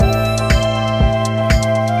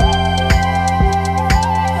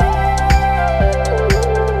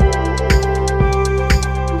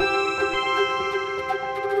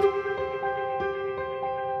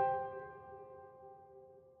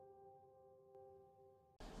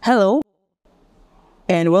Hello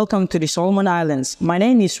and welcome to the Solomon Islands. My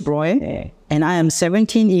name is Roy and I am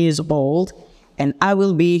 17 years old and I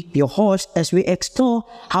will be your host as we explore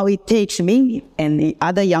how it takes me and the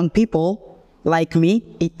other young people like me.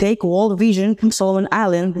 It take World Vision Solomon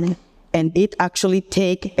Island and it actually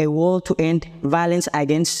take a world to end violence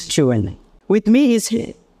against children. With me is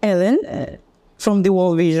Ellen from the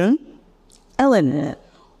World Vision. Ellen,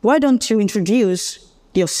 why don't you introduce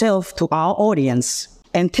yourself to our audience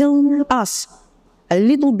and tell us a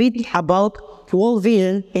little bit about World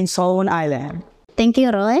Vision in Solomon Island. Thank you,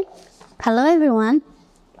 Roy. Hello, everyone.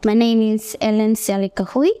 My name is Ellen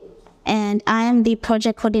Kahui, and I am the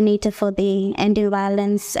project coordinator for the Ending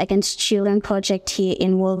Violence Against Children project here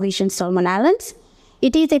in World Vision Solomon Islands.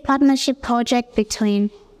 It is a partnership project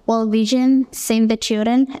between World Vision, Save the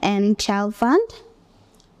Children, and Child Fund.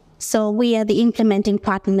 So we are the implementing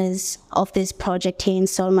partners of this project here in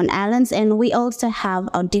Solomon Islands, and we also have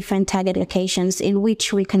our different target locations in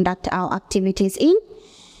which we conduct our activities in.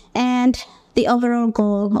 And the overall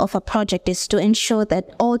goal of our project is to ensure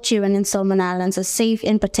that all children in Solomon Islands are safe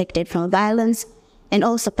and protected from violence and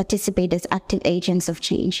also participate as active agents of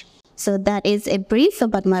change. So that is a brief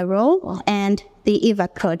about my role and the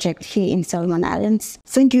SIEVAP Project here in Solomon Islands.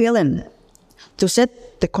 Thank you, Ellen. To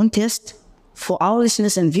set the context for our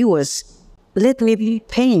listeners and viewers, let me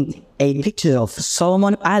paint a picture of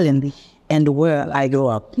Solomon Island and where I grew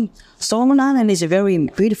up. Solomon Island is a very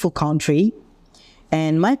beautiful country,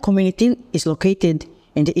 and my community is located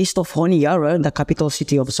in the east of Honiara, the capital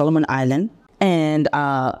city of Solomon Island. And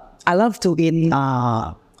I love to eat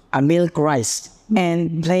a milk rice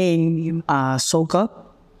and playing soccer.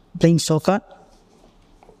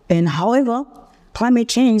 And however, climate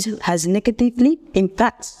change has negatively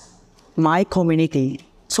impacted my community.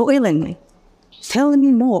 So Ellen, tell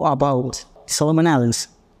me more about Solomon Islands.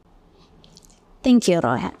 Thank you,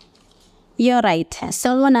 Roy. You're right.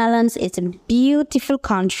 Solomon Islands is a beautiful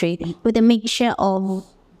country with a mixture of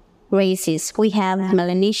races. We have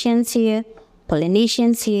Melanesians here,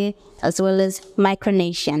 Polynesians here, as well as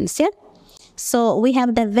Micronesians. Yeah? So we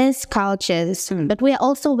have diverse cultures, but we are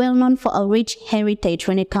also well known for our rich heritage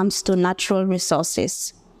when it comes to natural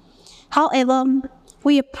resources. However,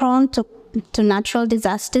 we are prone to natural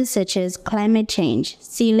disasters such as climate change,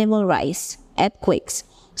 sea level rise, earthquakes,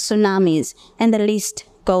 tsunamis, and the list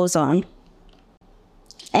goes on.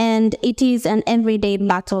 And it is an everyday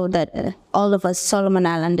battle that all of us Solomon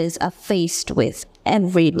Islanders are faced with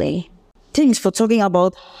every day. Thanks for talking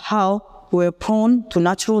about how we're prone to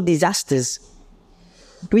natural disasters.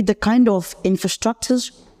 With the kind of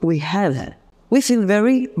infrastructures we have, we feel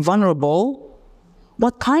very vulnerable.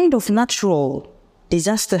 What kind of natural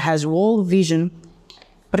disaster has World Vision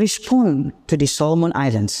respond to the Solomon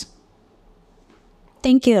Islands?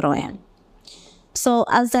 Thank you, Roy. So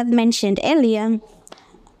as I've mentioned earlier,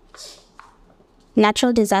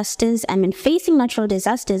 facing natural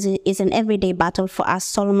disasters is an everyday battle for us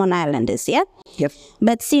Solomon Islanders, yeah? Yep.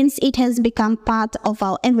 But since it has become part of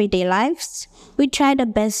our everyday lives, we tried our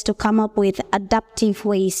best to come up with adaptive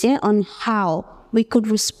ways on how we could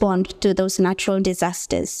respond to those natural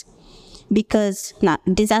disasters. Because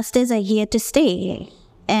disasters are here to stay,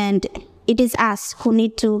 and it is us who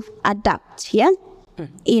need to adapt, yeah,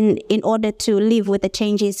 in order to live with the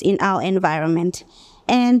changes in our environment.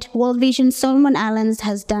 And World Vision Solomon Islands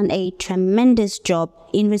has done a tremendous job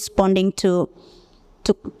in responding to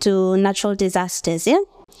natural disasters. Yeah,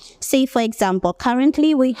 say for example,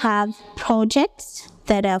 currently we have projects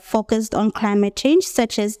that are focused on climate change,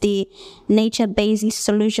 such as the Nature-Based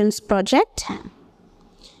Solutions Project.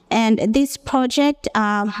 And this project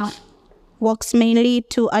works mainly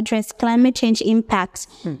to address climate change impacts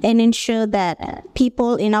and ensure that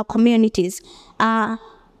people in our communities are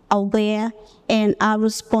aware and are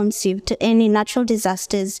responsive to any natural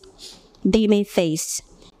disasters they may face.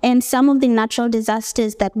 And some of the natural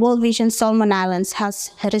disasters that World Vision Solomon Islands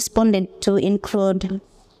has responded to include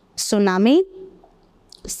tsunami,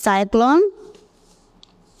 cyclone,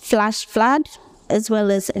 flash flood, as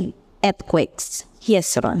well as earthquakes.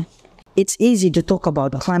 Yes, Ron. It's easy to talk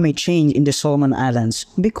about climate change in the Solomon Islands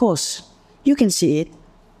because you can see it.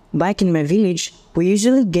 Back in my village, we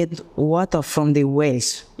usually get water from the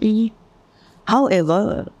wells.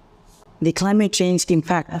 However, the climate change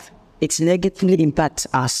impact, it negatively impacts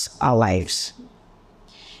our lives.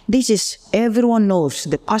 This is, everyone knows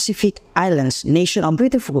the Pacific Islands nation are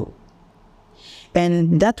beautiful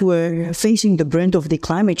and that we're facing the brunt of the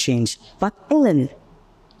climate change. But Ellen,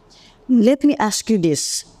 let me ask you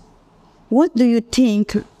this. What do you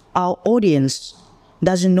think our audience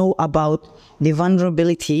doesn't know about the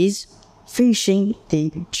vulnerabilities facing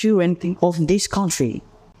the children of this country?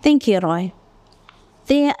 Thank you, Roy.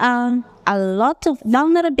 There are a lot of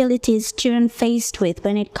vulnerabilities children faced with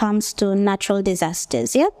when it comes to natural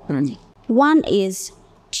disasters. Yeah. One is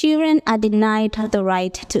children are denied the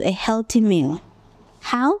right to a healthy meal.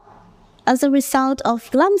 How? As a result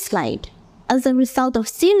of landslide, as a result of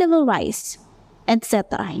sea level rise,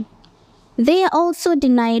 etc. They are also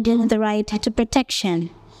denied the right to protection,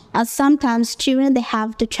 as sometimes children they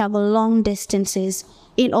have to travel long distances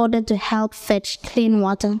in order to help fetch clean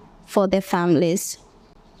water for their families.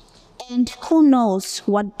 And who knows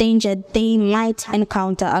what danger they might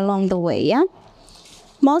encounter along the way, yeah?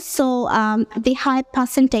 More so, the high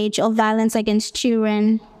percentage of violence against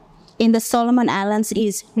children in the Solomon Islands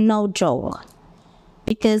is no joke.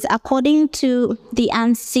 Because according to the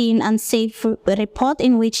Unseen Unsafe report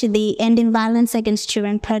in which the Ending Violence Against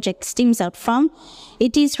Children project stems out from,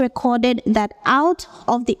 it is recorded that out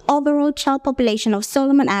of the overall child population of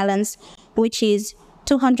Solomon Islands, which is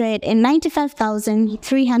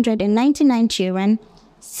 295,399 children,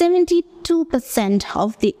 72%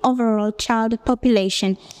 of the overall child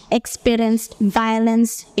population experienced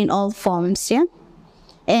violence in all forms, yeah?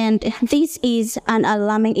 And this is an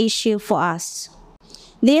alarming issue for us.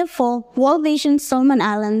 Therefore, World Vision Solomon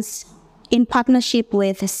Islands, in partnership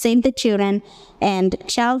with Save the Children and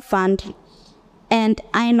Child Fund, and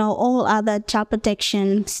I know all other child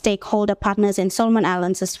protection stakeholder partners in Solomon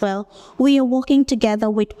Islands as well, we are working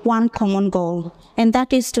together with one common goal, and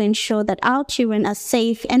that is to ensure that our children are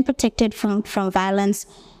safe and protected from violence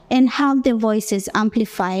and have their voices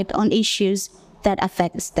amplified on issues that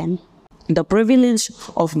affect them. The prevalence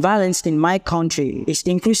of violence in my country is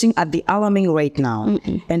increasing at the alarming rate now.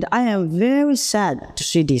 And I am very sad to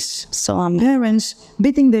see this. So parents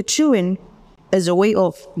beating their children as a way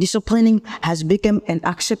of disciplining has become an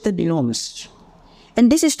accepted norm. And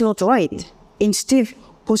this is not right. Instead,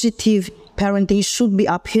 positive parenting should be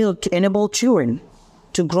upheld to enable children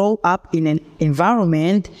to grow up in an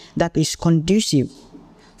environment that is conducive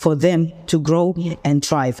for them to grow and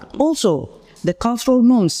thrive. Also, the cultural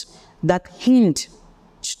norms that hint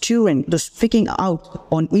children to speaking out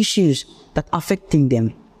on issues that affecting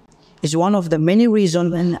them is one of the many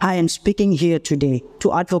reasons I am speaking here today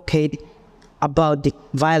to advocate about the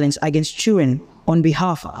violence against children on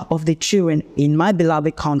behalf of the children in my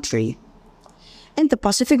beloved country and the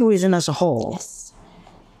Pacific region as a whole. Yes.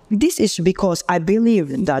 This is because I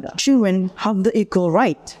believe that children have the equal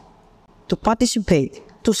right to participate,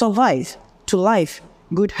 to survive, to life,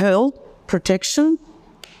 good health, protection,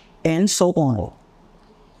 and so on.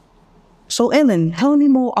 So Ellen, tell me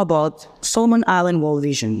more about Solomon Island World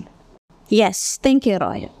Vision. Yes, thank you,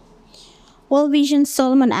 Roy. World Vision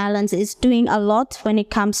Solomon Islands is doing a lot when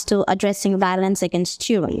it comes to addressing violence against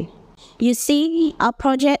children. You see, our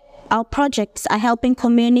projects are helping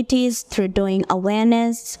communities through doing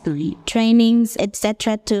awareness, trainings,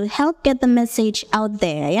 etc. to help get the message out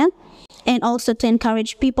there, yeah? And also to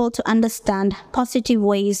encourage people to understand positive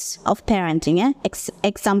ways of parenting. Yeah?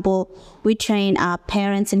 Example, we train our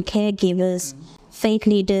parents and caregivers, faith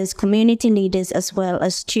leaders, community leaders, as well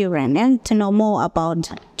as children, to know more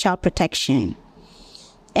about child protection.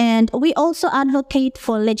 And we also advocate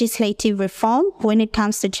for legislative reform when it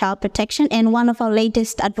comes to child protection. And one of our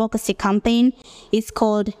latest advocacy campaign is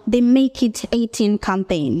called the Make It 18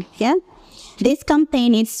 campaign. Yeah. This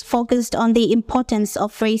campaign is focused on the importance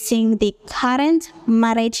of raising the current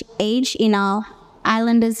marriage age in our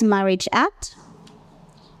Islanders Marriage Act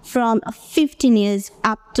from 15 years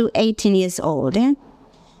up to 18 years old.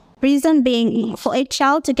 Reason being, for a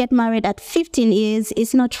child to get married at 15 years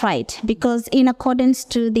is not right, because in accordance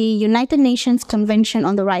to the United Nations Convention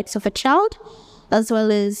on the Rights of a Child, as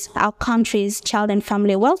well as our country's Child and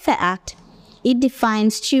Family Welfare Act, it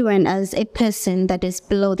defines children as a person that is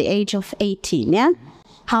below the age of 18, yeah?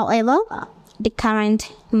 However, the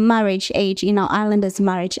current marriage age in our Islanders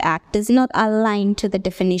Marriage Act does not align to the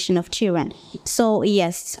definition of children. So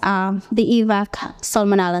yes, the SIEVAP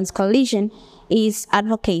Solomon Islands Coalition is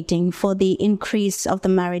advocating for the increase of the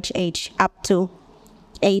marriage age up to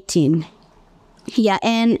 18. Yeah,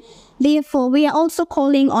 and therefore, we are also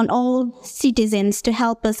calling on all citizens to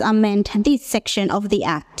help us amend this section of the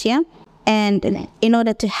Act, yeah? And in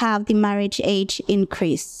order to have the marriage age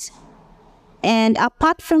increase. And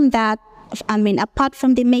apart from that, apart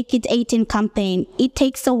from the Make It 18 campaign, It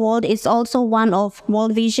Takes a World is also one of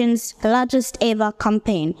World Vision's largest ever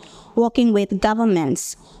campaign, working with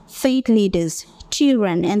governments, faith leaders,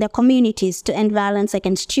 children, and their communities to end violence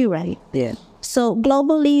against children. Yeah. So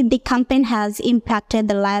globally, the campaign has impacted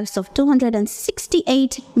the lives of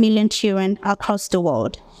 268 million children across the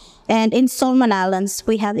world. And in Solomon Islands,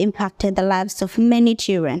 we have impacted the lives of many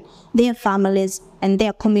children, their families, and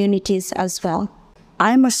their communities as well.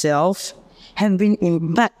 I myself have been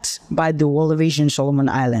impacted by the World Vision Solomon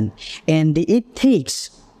Island and the It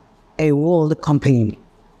Takes a World campaign.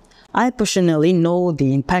 I personally know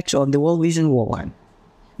the impacts of the World Vision work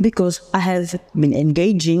because I have been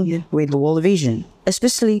engaging with World Vision,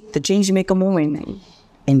 especially the Changemaker movement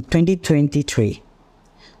in 2023,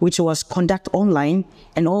 which was conducted online,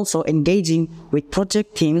 and also engaging with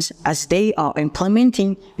project teams as they are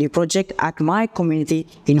implementing the project at my community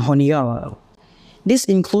in Honiara. This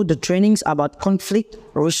includes the trainings about conflict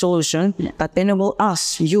resolution that enable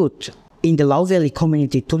us youth in the Lau Valley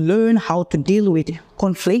community to learn how to deal with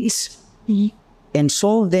conflicts and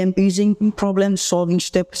solve them using problem-solving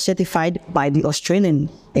steps certified by the Australian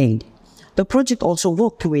aid. The project also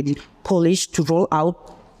worked with police to roll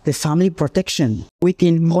out the family protection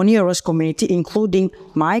within Honiara's community, including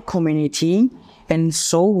my community, and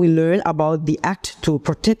so we learn about the act to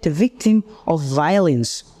protect the victim of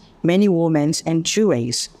violence, many women and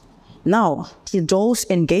children. Now, to those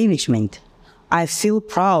engagement, I feel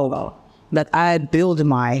proud that I build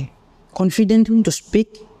my confidence to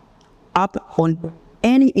speak up on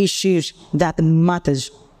any issues that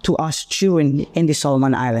matters to us children in the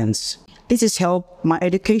Solomon Islands. This has helped my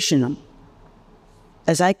education,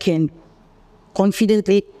 as I can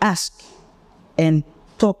confidently ask and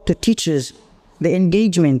talk to teachers. The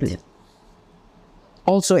engagement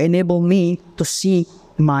also enable me to see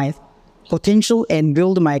my potential and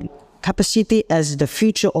build my capacity as the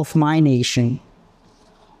future of my nation.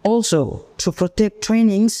 Also, through protect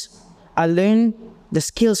trainings, I learned the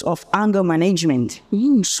skills of anger management,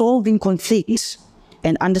 solving conflicts,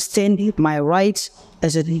 and understanding my rights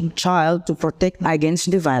as a child to protect against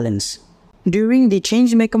the violence. During the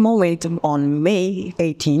Changemaker moment on May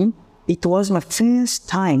 18, it was my first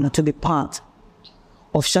time to be part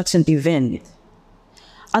of such an event.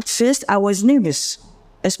 At first, I was nervous,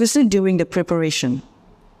 especially during the preparation.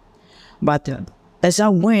 But as I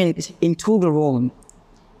went into the room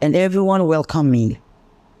and everyone welcomed me,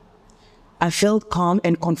 I felt calm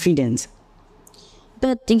and confident.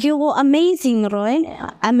 But you were amazing, Roy.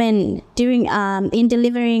 I mean, during in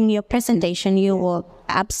delivering your presentation, you were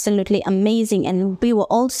absolutely amazing, and we were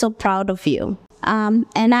also proud of you.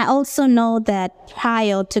 And I also know that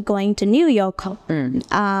prior to going to New York,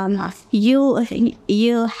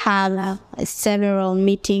 you have several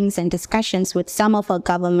meetings and discussions with some of our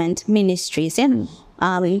government ministries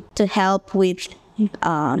to help with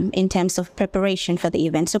in terms of preparation for the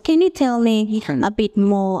event. So can you tell me a bit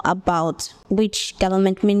more about which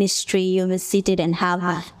government ministry you visited and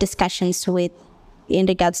have discussions with in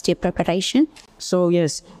regards to your preparation? So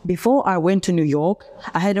yes, before I went to New York,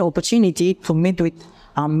 I had an opportunity to meet with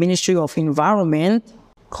Ministry of Environment,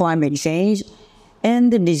 Climate Change,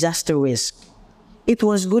 and the Disaster Risk. It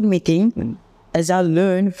was a good meeting as I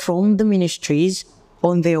learned from the ministries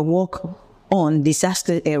on their work on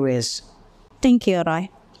disaster areas. Thank you, Roy.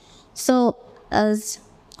 So, as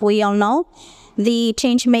we all know, the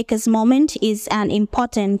Changemakers Moment is an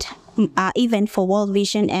important event for World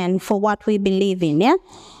Vision and for what we believe in, yeah?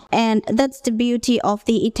 And that's the beauty of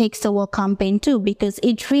the It Takes a World campaign too, because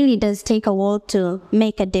it really does take a world to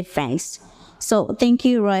make a difference. So, thank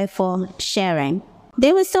you, Roy, for sharing.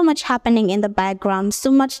 There was so much happening in the background,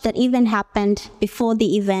 so much that even happened before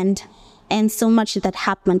the event, and so much that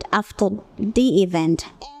happened after the event.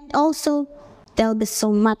 And also, there'll be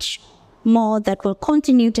so much more that will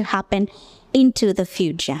continue to happen into the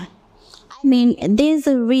future. I mean, there's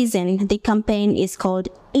a reason the campaign is called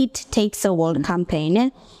It Takes a World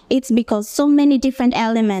campaign. It's because so many different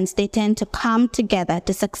elements, they tend to come together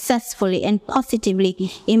to successfully and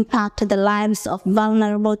positively impact the lives of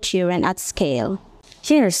vulnerable children at scale.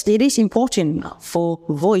 Yes, it is important for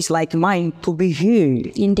a voice like mine to be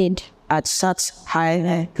heard. Indeed. At such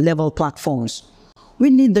high-level platforms. We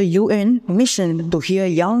need the UN mission to hear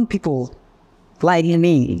young people like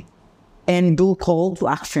me and do call to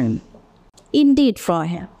action. Indeed,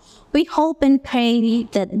 Roy. We hope and pray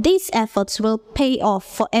that these efforts will pay off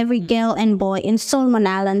for every girl and boy in Solomon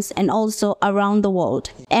Islands and also around the world.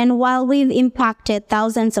 And while we've impacted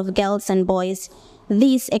thousands of girls and boys,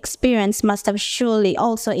 this experience must have surely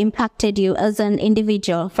also impacted you as an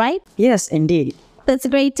individual, right? Yes, indeed. That's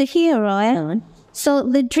great to hear, Roy. So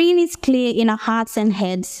the dream is clear in our hearts and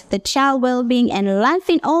heads, the child well-being and life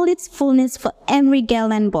in all its fullness for every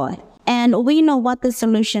girl and boy. And we know what the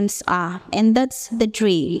solutions are, and that's the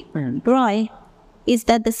dream. Roy, is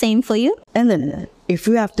that the same for you? And then, if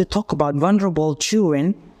we have to talk about vulnerable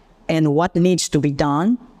children and what needs to be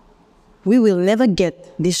done, we will never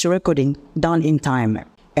get this recording done in time.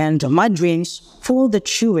 and my dreams for the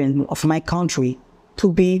children of my country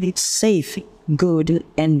to be safe, good,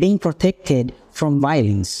 and being protected from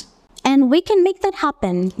violence. And we can make that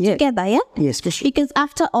happen together, yeah? Yes, for sure. Because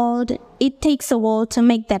after all, it takes a while to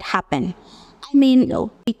make that happen. I mean,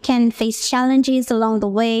 we can face challenges along the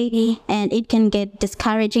way, and it can get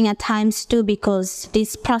discouraging at times too, because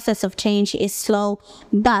this process of change is slow.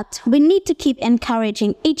 But we need to keep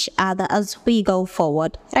encouraging each other as we go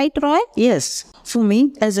forward. Right, Roy? Yes. For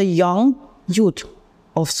me, as a young youth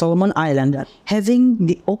of Solomon Island, having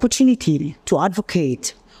the opportunity to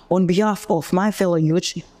advocate on behalf of my fellow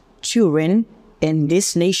youth, children, and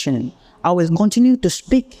this nation, I will continue to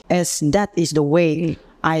speak, as that is the way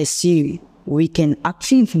I see we can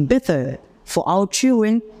achieve better for our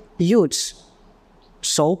children, youths.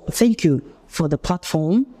 So thank you for the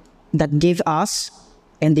platform that gave us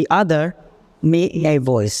and the other me a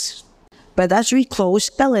voice. But as we close,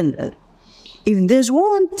 Ellen, if there's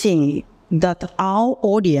one thing that our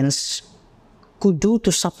audience could do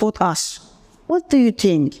to support us, what do you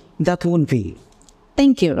think that would be?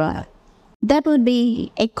 Thank you, Roy. That would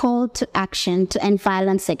be a call to action to end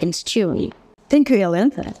violence against children. Thank you,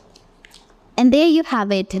 Ellen. And there you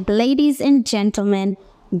have it, ladies and gentlemen,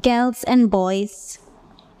 girls and boys.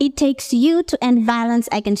 It takes you to end violence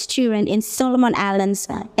against children in Solomon Islands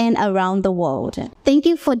and around the world. Thank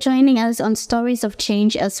you for joining us on Stories of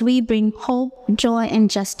Change as we bring hope, joy, and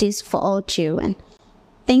justice for all children.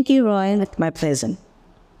 Thank you, Roy. My pleasure.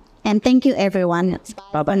 And thank you, everyone.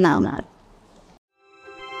 Bye-bye now.